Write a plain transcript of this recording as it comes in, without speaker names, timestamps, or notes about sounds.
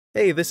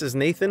Hey, this is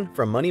Nathan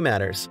from Money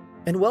Matters,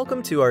 and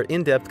welcome to our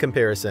in-depth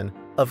comparison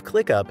of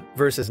ClickUp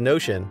versus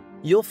Notion.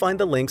 You'll find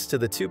the links to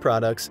the two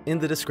products in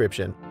the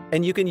description,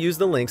 and you can use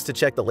the links to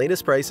check the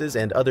latest prices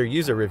and other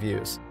user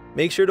reviews.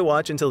 Make sure to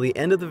watch until the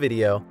end of the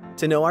video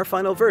to know our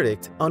final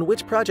verdict on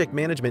which project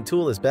management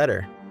tool is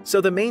better. So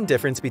the main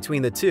difference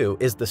between the two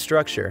is the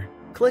structure.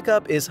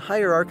 ClickUp is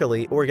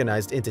hierarchically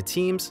organized into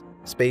teams,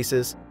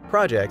 spaces,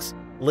 projects,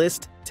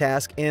 list,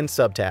 task, and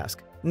subtask.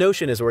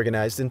 Notion is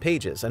organized in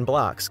pages and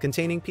blocks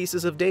containing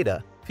pieces of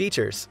data.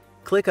 Features.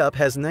 ClickUp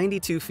has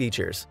 92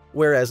 features,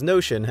 whereas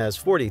Notion has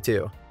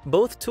 42.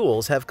 Both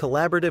tools have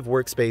collaborative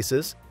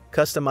workspaces,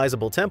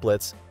 customizable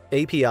templates,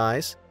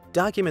 APIs,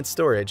 document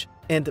storage,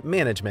 and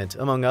management,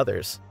 among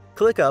others.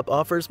 ClickUp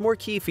offers more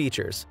key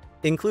features,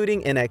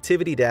 including an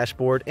activity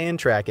dashboard and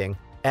tracking,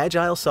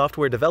 agile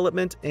software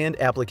development, and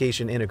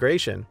application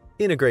integration.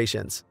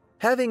 Integrations.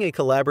 Having a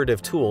collaborative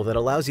tool that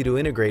allows you to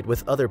integrate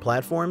with other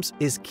platforms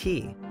is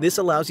key. This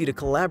allows you to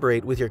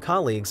collaborate with your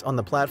colleagues on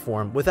the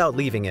platform without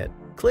leaving it.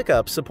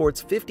 ClickUp supports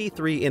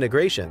 53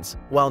 integrations,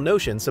 while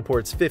Notion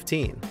supports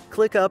 15.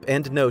 ClickUp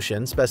and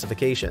Notion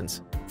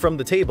specifications. From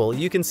the table,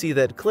 you can see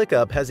that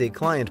ClickUp has a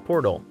client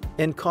portal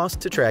and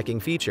cost-to-tracking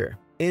feature,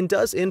 and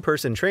does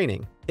in-person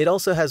training. It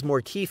also has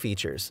more key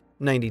features,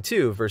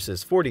 92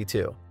 versus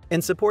 42,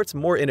 and supports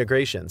more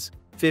integrations,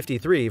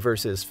 53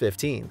 versus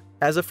 15.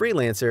 As a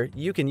freelancer,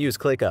 you can use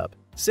ClickUp.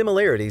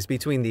 Similarities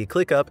between the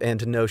ClickUp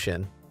and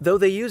Notion. Though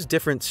they use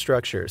different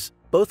structures,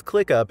 both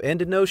ClickUp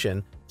and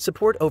Notion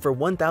support over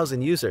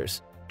 1,000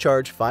 users,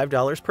 charge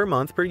 $5 per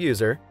month per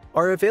user,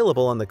 are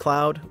available on the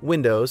cloud,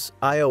 Windows,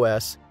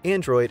 iOS,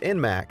 Android, and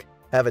Mac,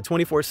 have a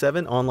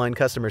 24/7 online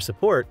customer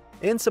support,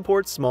 and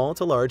support small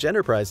to large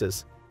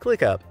enterprises.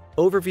 ClickUp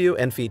Overview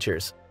and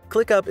features.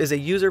 ClickUp is a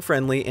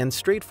user-friendly and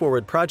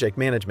straightforward project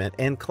management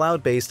and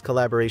cloud-based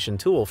collaboration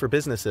tool for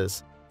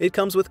businesses. It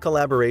comes with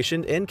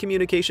collaboration and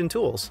communication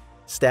tools,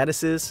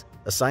 statuses,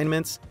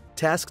 assignments,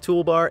 task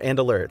toolbar, and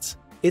alerts.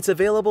 It's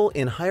available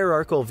in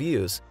hierarchical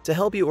views to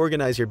help you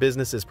organize your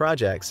business's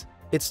projects.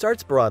 It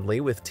starts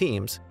broadly with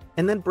teams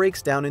and then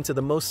breaks down into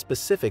the most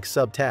specific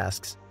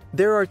subtasks.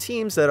 There are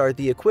teams that are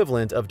the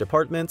equivalent of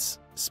departments,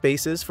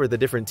 spaces for the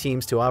different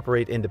teams to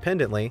operate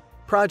independently,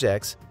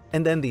 projects,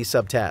 and then the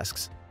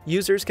subtasks.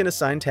 Users can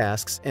assign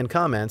tasks and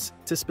comments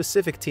to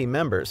specific team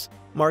members,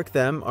 mark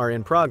them are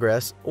in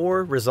progress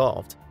or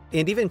resolved,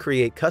 and even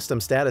create custom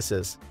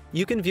statuses.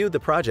 You can view the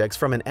projects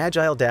from an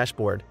agile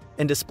dashboard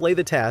and display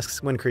the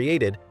tasks when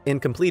created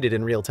and completed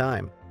in real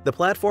time. The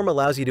platform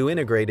allows you to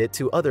integrate it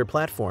to other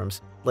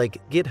platforms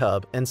like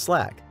GitHub and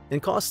Slack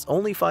and costs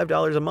only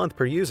 $5 a month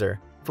per user.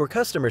 For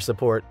customer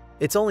support,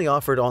 it's only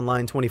offered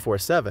online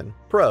 24/7.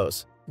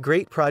 Pros.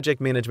 Great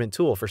project management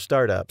tool for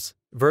startups.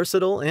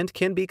 Versatile and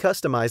can be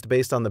customized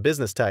based on the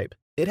business type.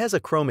 It has a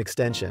Chrome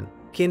extension.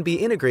 Can be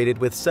integrated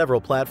with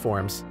several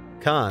platforms.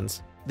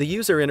 Cons. The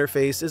user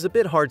interface is a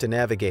bit hard to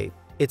navigate.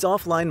 Its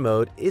offline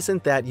mode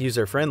isn't that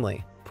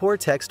user-friendly. Poor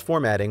text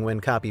formatting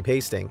when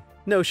copy-pasting.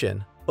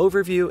 Notion.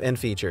 Overview and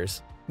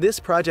features. This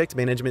project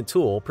management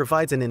tool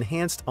provides an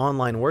enhanced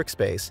online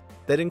workspace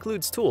that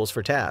includes tools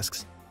for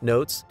tasks,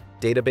 notes,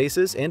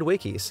 databases, and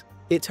wikis.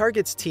 It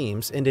targets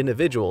teams and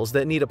individuals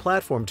that need a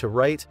platform to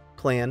write,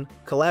 plan,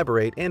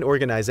 collaborate, and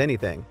organize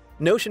anything.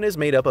 Notion is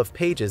made up of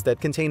pages that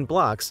contain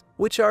blocks,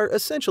 which are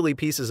essentially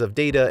pieces of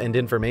data and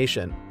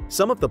information.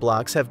 Some of the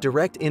blocks have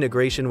direct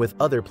integration with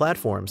other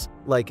platforms,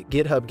 like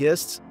GitHub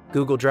Gists,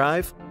 Google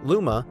Drive,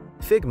 Luma,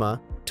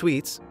 Figma,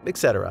 Tweets,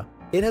 etc.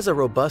 It has a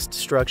robust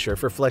structure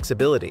for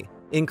flexibility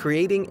in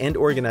creating and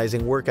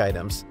organizing work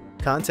items,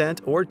 content,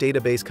 or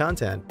database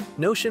content.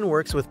 Notion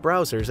works with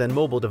browsers and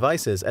mobile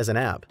devices as an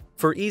app.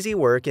 For easy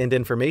work and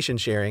information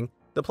sharing,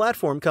 the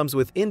platform comes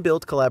with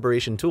inbuilt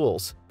collaboration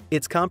tools.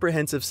 Its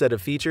comprehensive set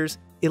of features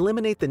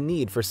eliminate the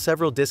need for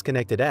several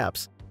disconnected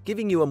apps,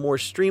 giving you a more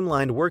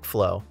streamlined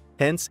workflow,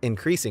 hence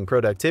increasing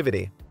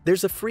productivity.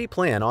 There's a free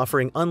plan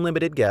offering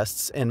unlimited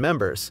guests and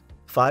members,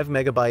 5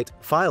 MB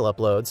file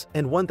uploads,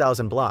 and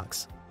 1,000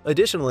 blocks.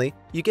 Additionally,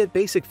 you get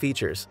basic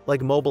features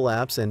like mobile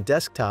apps and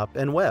desktop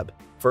and web.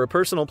 For a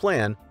personal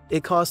plan,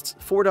 it costs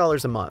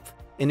 $4 a month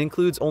and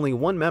includes only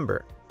one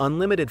member,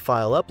 unlimited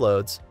file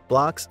uploads,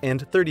 blocks,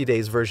 and 30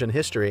 days version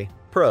history.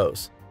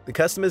 Pros. The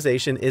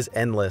customization is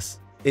endless.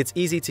 It's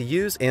easy to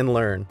use and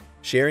learn.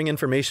 Sharing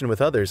information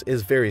with others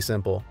is very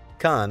simple.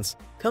 Cons.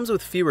 Comes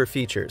with fewer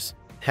features.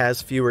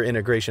 Has fewer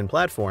integration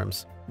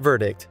platforms.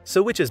 Verdict.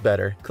 So which is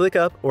better,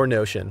 ClickUp or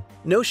Notion?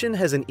 Notion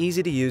has an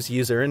easy-to-use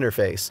user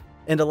interface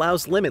and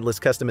allows limitless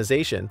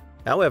customization.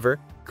 However,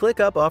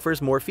 ClickUp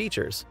offers more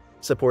features,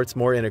 supports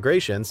more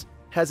integrations,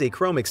 has a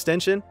Chrome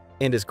extension,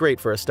 and is great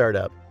for a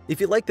startup. If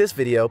you like this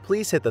video,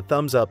 please hit the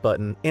thumbs up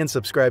button and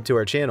subscribe to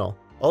our channel.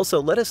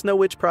 Also, let us know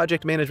which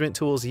project management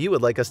tools you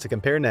would like us to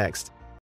compare next.